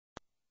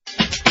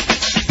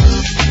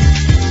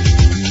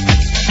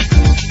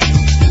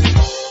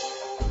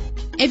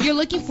If you're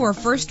looking for a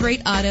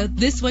first-rate auto,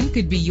 this one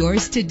could be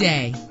yours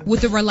today.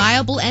 With a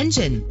reliable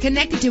engine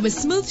connected to a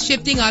smooth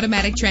shifting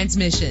automatic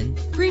transmission,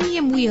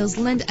 premium wheels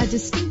lend a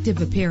distinctive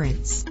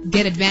appearance.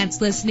 Get advanced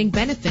listening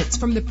benefits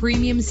from the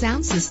premium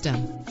sound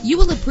system. You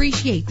will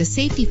appreciate the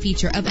safety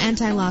feature of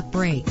anti-lock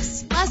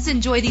brakes. Plus,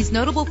 enjoy these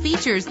notable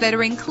features that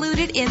are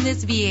included in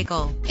this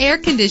vehicle: air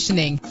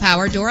conditioning,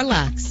 power door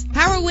locks,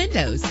 power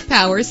windows,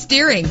 power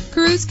steering,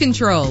 cruise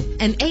control,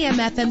 an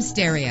AM/FM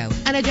stereo,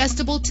 an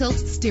adjustable tilt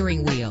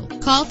steering wheel.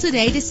 Call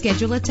today to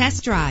schedule a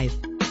test drive.